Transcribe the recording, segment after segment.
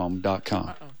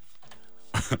com.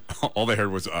 All they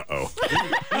heard was "uh-oh."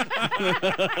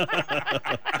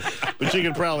 But you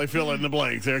can probably fill in the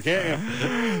blanks there, can't you?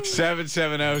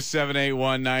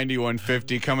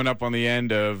 770-781-9150. Coming up on the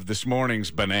end of this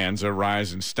morning's Bonanza,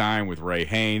 Rise and Stein with Ray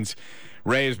Haynes.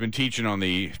 Ray has been teaching on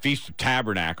the Feast of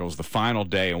Tabernacles, the final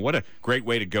day, and what a great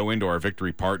way to go into our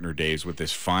Victory Partner Days with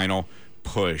this final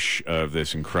push of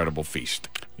this incredible feast.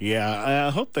 Yeah,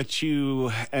 I hope that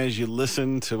you, as you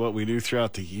listen to what we do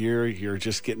throughout the year, you're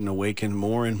just getting awakened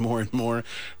more and more and more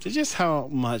to just how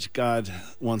much God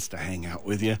wants to hang out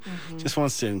with you, just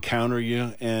wants to encounter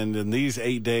you. And in these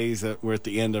 8 days that we're at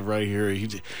the end of right here,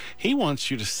 he wants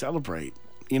you to celebrate.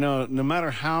 You know, no matter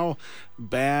how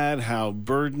bad, how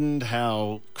burdened,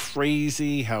 how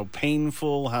crazy, how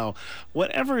painful, how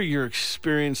whatever your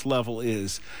experience level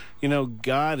is, you know,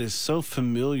 God is so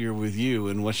familiar with you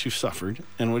and what you've suffered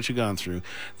and what you've gone through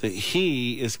that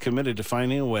he is committed to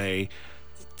finding a way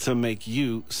to make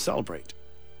you celebrate.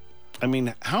 I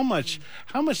mean, how much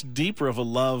deeper of a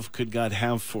love could God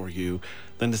have for you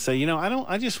than to say, you know, I don't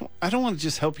want to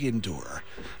just help you endure.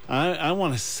 I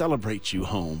want to celebrate you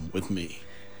home with me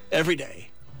every day.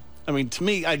 I mean, to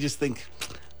me, I just think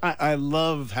I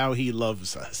love how he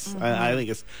loves us. I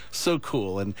think it's so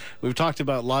cool. And we've talked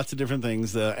about lots of different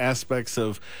things. The aspects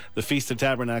of the Feast of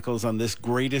Tabernacles on this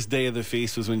greatest day of the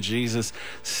feast was when Jesus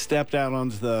stepped out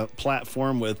onto the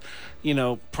platform with, you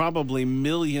know, probably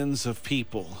millions of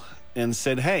people and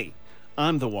said, hey,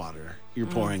 I'm the water you're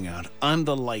pouring out. I'm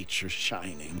the light you're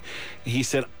shining. He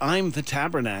said, I'm the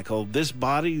tabernacle. This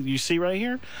body you see right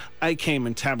here, I came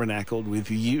and tabernacled with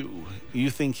you. You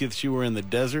think that you were in the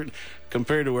desert?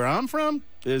 Compared to where I'm from,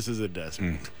 this is a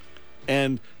desert.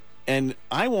 And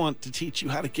I want to teach you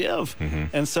how to give.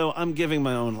 And so I'm giving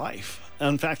my own life.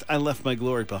 In fact, I left my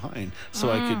glory behind so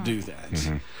I could do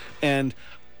that. And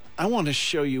I want to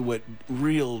show you what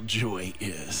real joy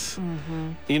is.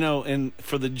 You know, and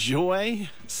for the joy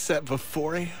set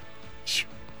before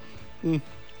you,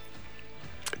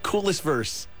 coolest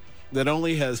verse that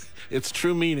only has its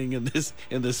true meaning in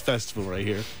this festival right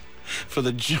here. For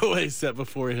the joy set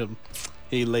before him,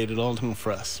 he laid it all down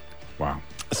for us. Wow.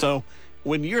 So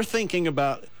when you're thinking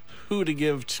about who to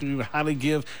give to, how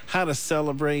to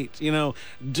celebrate, you know,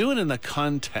 do it in the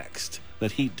context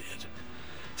that he did.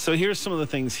 So here's some of the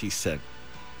things he said.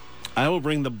 I will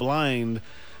bring the blind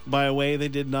by a way they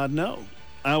did not know.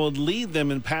 I will lead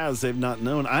them in paths they've not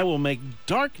known. I will make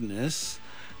darkness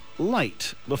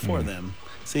light before them.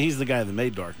 See, he's the guy that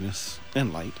made darkness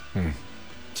and light.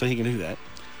 So he can do that.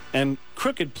 And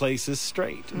crooked places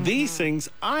straight. These things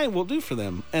I will do for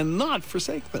them and not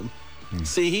forsake them.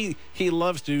 See, he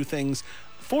loves to do things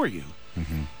for you.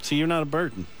 So you're not a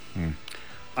burden.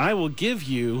 I will give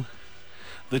you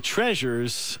the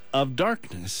treasures of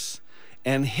darkness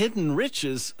and hidden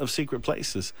riches of secret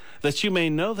places, that you may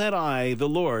know that I, the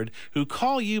Lord, who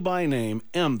call you by name,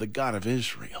 am the God of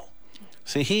Israel.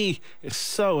 See, he is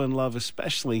so in love,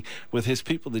 especially with his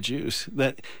people, the Jews,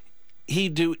 that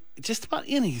he'd do just about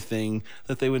anything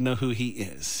that they would know who he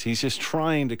is. He's just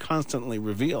trying to constantly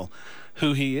reveal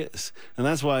who he is. And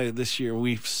that's why this year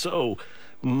we so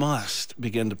must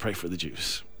begin to pray for the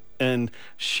Jews and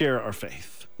share our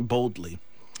faith boldly.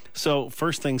 So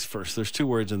first things first, there's two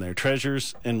words in there,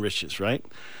 treasures and riches, right?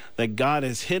 That God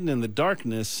is hidden in the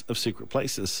darkness of secret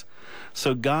places.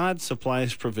 So God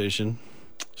supplies provision,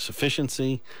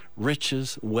 sufficiency,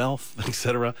 riches, wealth,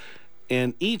 etc.,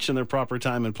 and each in their proper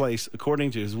time and place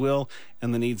according to his will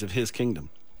and the needs of his kingdom.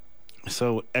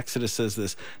 So Exodus says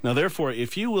this, now therefore,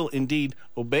 if you will indeed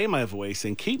obey my voice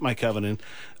and keep my covenant,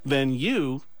 then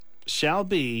you shall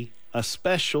be a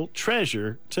special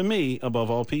treasure to me above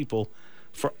all people.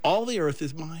 For all the earth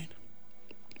is mine.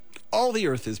 All the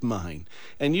earth is mine.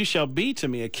 And you shall be to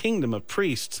me a kingdom of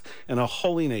priests and a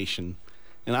holy nation.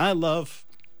 And I love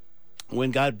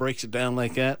when God breaks it down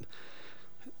like that.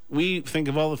 We think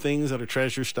of all the things that are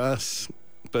treasures to us,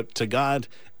 but to God,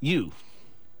 you're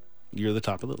the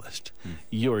top of the list.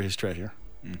 You're his treasure.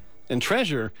 And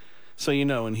treasure, so you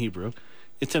know in Hebrew,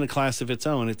 it's in a class of its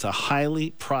own. It's a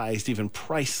highly prized, even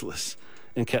priceless,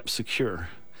 and kept secure.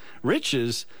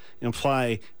 Riches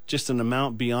imply just an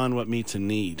amount beyond what meets a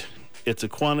need. It's a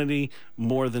quantity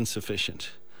more than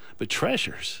sufficient. But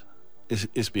treasures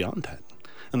is beyond that.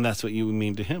 And that's what you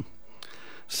mean to him.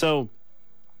 So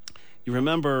you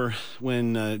remember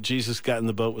when Jesus got in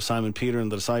the boat with Simon Peter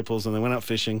and the disciples, and they went out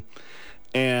fishing,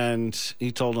 and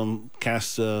he told them,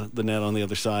 cast the net on the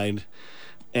other side.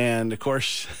 And, of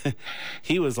course,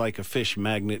 he was like a fish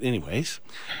magnet anyways.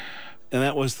 And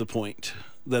that was the point.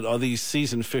 that all these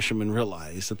seasoned fishermen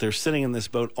realize that they're sitting in this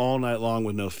boat all night long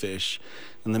with no fish.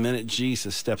 And the minute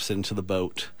Jesus steps into the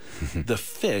boat, the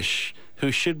fish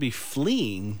who should be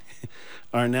fleeing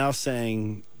are now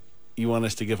saying, you want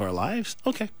us to give our lives?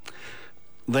 Okay.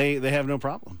 They have no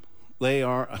problem. They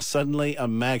are suddenly a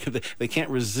magnet. They can't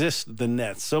resist the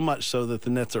nets, so much so that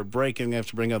the nets are breaking. They have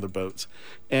to bring other boats.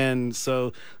 And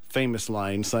so, famous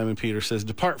line, Simon Peter says,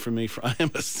 "Depart from me, for I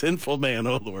am a sinful man,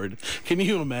 O Lord." Can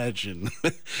you imagine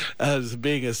as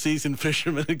being a seasoned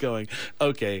fisherman going,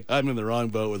 okay, I'm in the wrong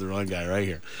boat with the wrong guy right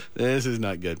here. This is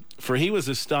not good. For he was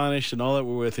astonished and all that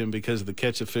were with him because of the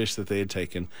catch of fish that they had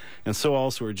taken. And so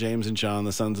also were James and John,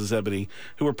 the sons of Zebedee,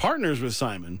 who were partners with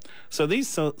Simon. So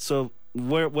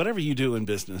whatever you do in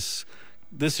business,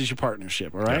 this is your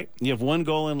partnership, all right? You have one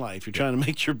goal in life. You're trying to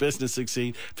make your business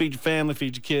succeed, feed your family,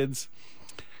 feed your kids.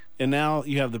 And now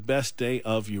you have the best day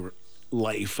of your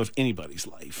life, of anybody's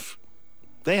life.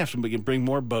 They have to bring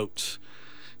more boats.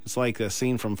 It's like a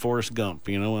scene from Forrest Gump,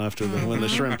 after when the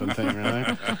shrimp and thing,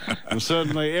 right? And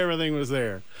suddenly everything was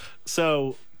there.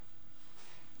 So,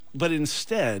 but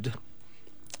instead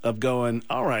of going,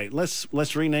 all right,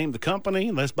 let's rename the company,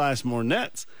 let's buy some more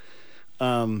nets,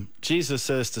 Jesus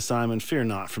says to Simon, "Fear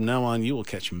not, from now on you will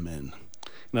catch men."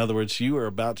 In other words, you are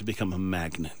about to become a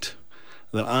magnet.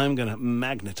 That I'm going to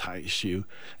magnetize you,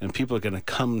 and people are going to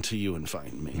come to you and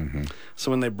find me. Mm-hmm. So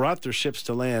when they brought their ships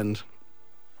to land,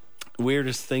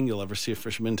 weirdest thing you'll ever see a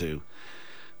fisherman do.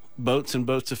 Boats and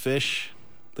boats of fish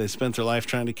they spent their life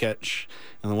trying to catch,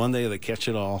 and the one day they catch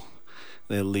it all,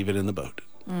 they leave it in the boat,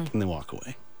 and they walk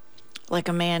away. Like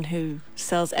a man who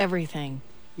sells everything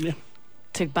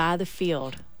to buy the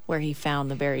field where he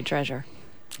found the buried treasure.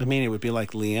 I mean, it would be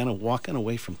like Leanna walking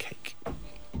away from cake.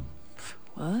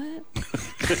 What?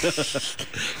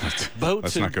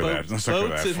 Boats and boats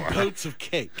boats of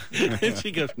cake. And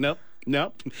she goes, nope.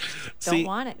 Don't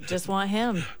want it. Just want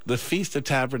him. The Feast of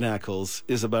Tabernacles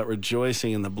is about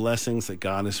rejoicing in the blessings that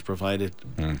God has provided,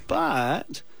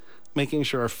 but making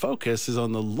sure our focus is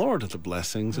on the Lord of the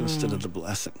blessings instead of the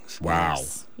blessings. Wow.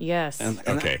 Yes. And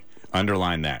okay.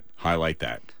 Underline that. Highlight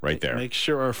that right there. Make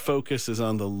sure our focus is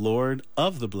on the Lord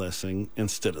of the blessing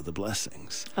instead of the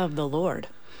blessings. Of the Lord.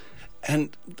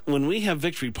 And when we have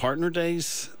Victory Partner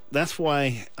Days, that's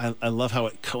why I love how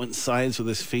it coincides with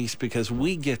this feast, because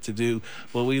we get to do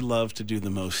what we love to do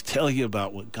the most, tell you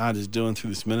about what God is doing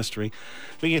through this ministry.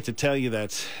 We get to tell you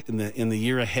that in the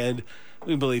year ahead,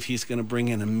 we believe he's going to bring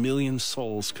in 1 million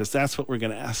souls, because that's what we're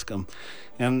going to ask him.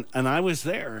 And I was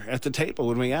there at the table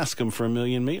when we asked him for 1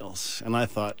 million meals. And I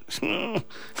thought,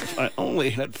 if I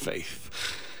only had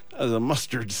faith as a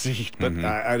mustard seed, but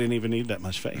I didn't even need that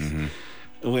much faith. Mm-hmm.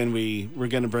 When we were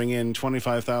going to bring in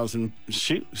 25,000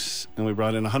 shoes, and we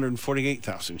brought in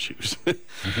 148,000 shoes.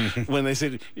 When they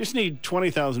said, you just need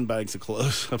 20,000 bags of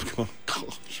clothes, I'm going,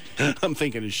 gosh. I'm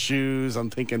thinking of shoes,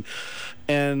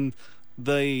 and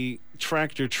the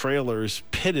tractor trailers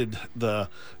pitted the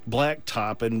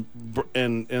blacktop,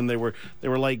 and they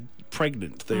were like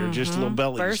pregnant. They were just little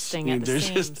bellies. Bursting at the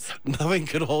seams. Just nothing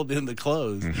could hold in the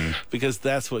clothes, because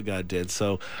that's what God did.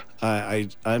 So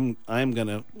I'm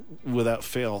gonna, without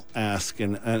fail, ask,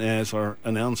 and as our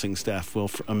announcing staff will,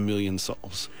 for 1 million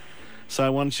souls. So I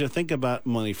want you to think about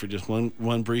money for just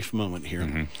one brief moment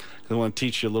here. I want to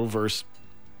teach you a little verse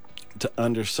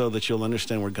so that you'll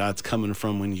understand where God's coming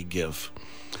from when you give.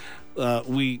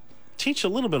 We teach a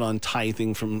little bit on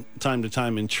tithing from time to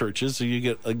time in churches, so you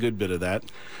get a good bit of that.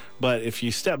 But if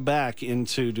you step back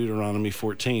into Deuteronomy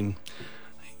 14,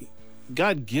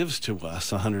 God gives to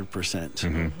us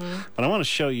 100%. But I want to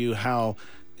show you how,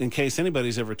 in case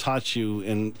anybody's ever taught you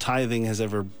and tithing has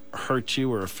ever hurt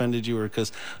you or offended you, or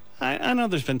because I know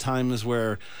there's been times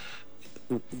where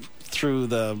through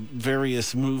the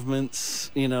various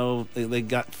movements, they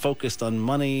got focused on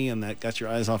money, and that got your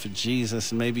eyes off of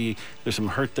Jesus, and maybe there's some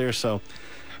hurt there. So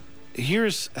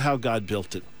here's how God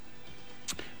built it.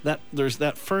 There's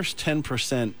that first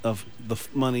 10% of the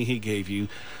money he gave you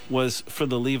was for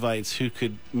the Levites who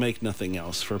could make nothing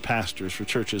else, for pastors, for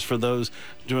churches, for those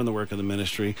doing the work of the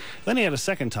ministry. Then he had a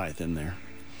second tithe in there.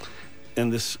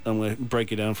 And this, I'm going to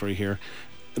break it down for you here.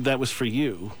 That was for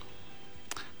you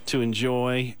to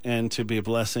enjoy and to be a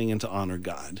blessing and to honor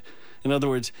God. In other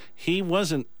words, he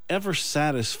wasn't ever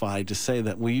satisfied to say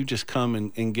that, will you just come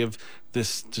and give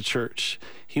this to church?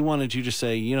 He wanted you to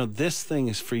say, this thing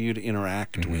is for you to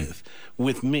interact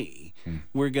with me.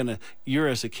 You're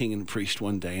as a king and priest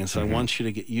one day, and so I want you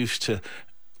to get used to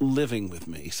living with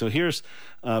me. So here's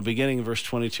beginning in verse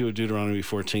 22 of Deuteronomy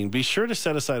 14. Be sure to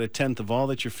set aside 1/10 of all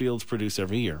that your fields produce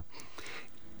every year.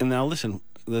 And now listen,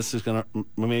 this is going to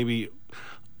maybe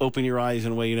open your eyes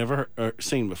in a way you never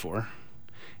seen before.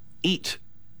 eat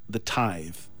the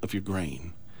tithe of your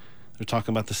grain. They're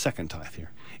talking about the second tithe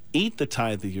here. Eat the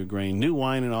tithe of your grain, new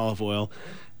wine and olive oil,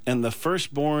 and the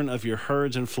firstborn of your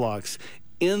herds and flocks,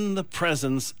 in the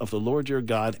presence of the Lord your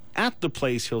God, at the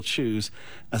place he'll choose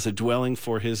as a dwelling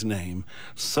for his name,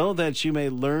 so that you may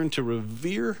learn to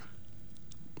revere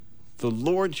the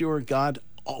Lord your God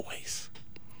always.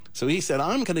 So he said,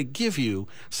 I'm going to give you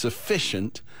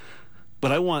sufficient,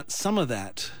 but I want some of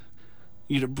that,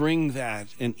 you to bring that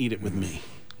and eat it with me.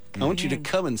 I want you to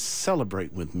come and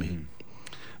celebrate with me.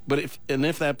 But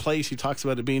if that place, he talks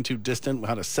about it being too distant,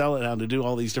 how to sell it, how to do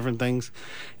all these different things.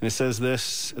 And it says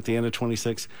this at the end of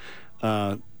 26,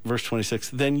 verse 26,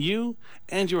 then you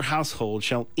and your household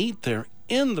shall eat there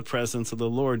in the presence of the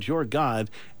Lord your God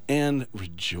and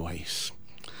rejoice.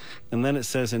 And then it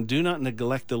says, and do not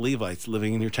neglect the Levites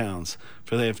living in your towns,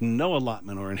 for they have no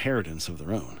allotment or inheritance of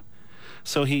their own.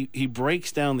 So he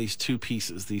breaks down these two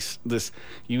pieces.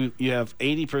 You have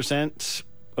 80%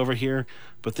 over here,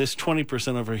 but this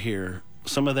 20% over here,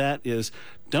 some of that is,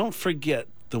 don't forget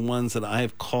the ones that I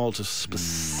have called to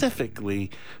specifically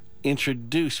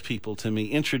introduce people to me,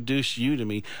 introduce you to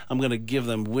me. I'm going to give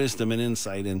them wisdom and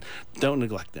insight, and don't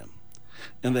neglect them.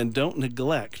 And then don't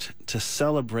neglect to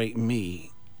celebrate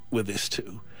me with this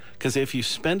too. Because if you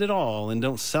spend it all and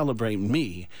don't celebrate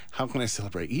me, how can I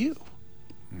celebrate you?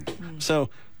 So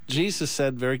Jesus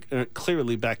said very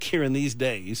clearly back here in these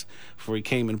days, before he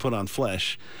came and put on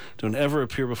flesh, don't ever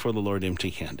appear before the Lord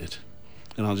empty-handed.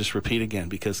 And I'll just repeat again,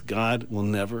 because God will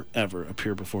never, ever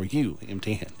appear before you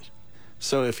empty-handed.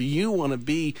 So if you want to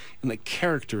be in the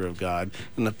character of God,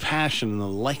 in the passion and the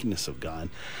likeness of God,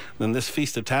 then this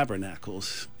Feast of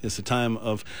Tabernacles is a time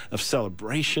of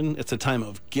celebration. It's a time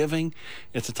of giving.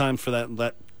 It's a time for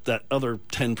that other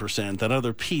 10%, that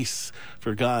other piece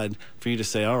for God, for you to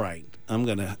say, all right, I'm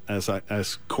going to, as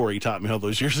Corey taught me all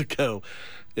those years ago,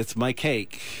 it's my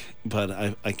cake, but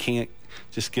I can't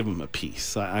just give him a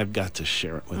piece. I've got to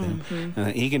share it with him.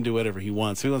 And he can do whatever he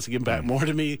wants. If he wants to give back more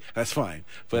to me, that's fine.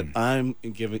 But I'm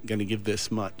going to give this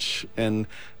much. And,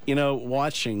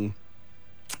 watching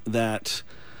that,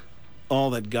 all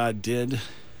that God did,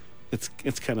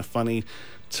 it's kind of funny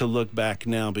to look back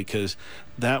now, because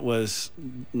that was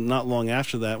not long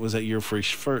after that was that year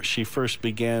where she first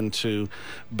began to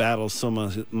battle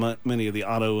many of the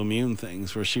autoimmune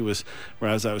things,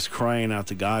 whereas I was crying out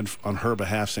to God on her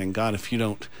behalf, saying, God, if you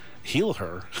don't heal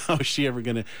her, how is she ever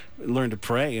going to learn to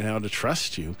pray and how to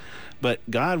trust you? But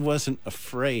God wasn't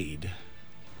afraid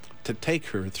to take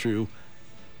her through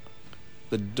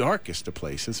the darkest of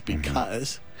places,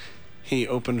 because he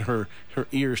opened her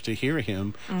ears to hear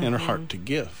him and her heart to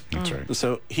give. That's right.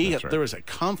 So there was a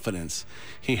confidence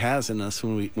he has in us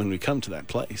when we come to that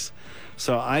place.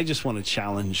 So I just want to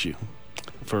challenge you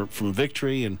from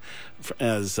Victory, and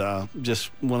as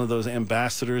just one of those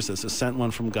ambassadors, as a sent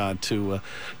one from God, to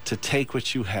take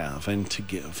what you have and to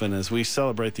give. And as we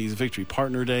celebrate these Victory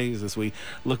Partner Days, as we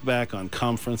look back on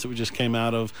conference that we just came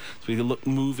out of, as we look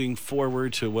moving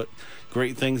forward to what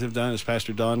great things have done, as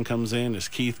Pastor Don comes in, as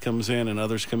Keith comes in, and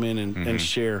others come in and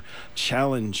share,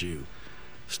 challenge you.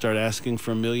 Start asking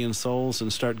for 1 million souls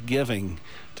and start giving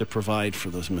to provide for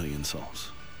those 1 million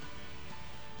souls.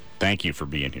 Thank you for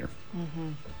being here.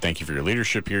 Thank you for your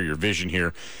leadership here, your vision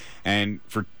here, and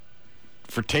for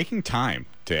taking time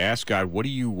to ask God, what do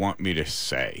you want me to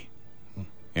say?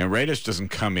 And Radis doesn't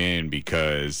come in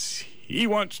because he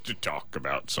wants to talk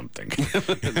about something.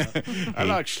 I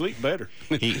like sleep better.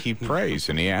 he prays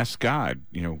and he asks God,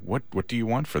 what do you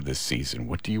want for this season?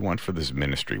 What do you want for this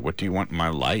ministry? What do you want in my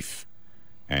life?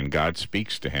 And God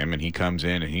speaks to him, and he comes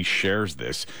in and he shares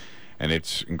this, and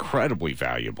it's incredibly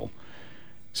valuable.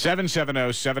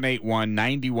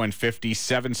 770-781-9150,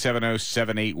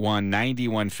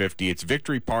 770-781-9150. It's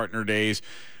Victory Partner Days.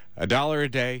 $1 a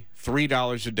day,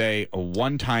 $3 a day, a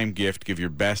one-time gift. Give your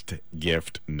best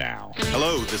gift now.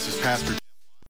 Hello, this is Pastor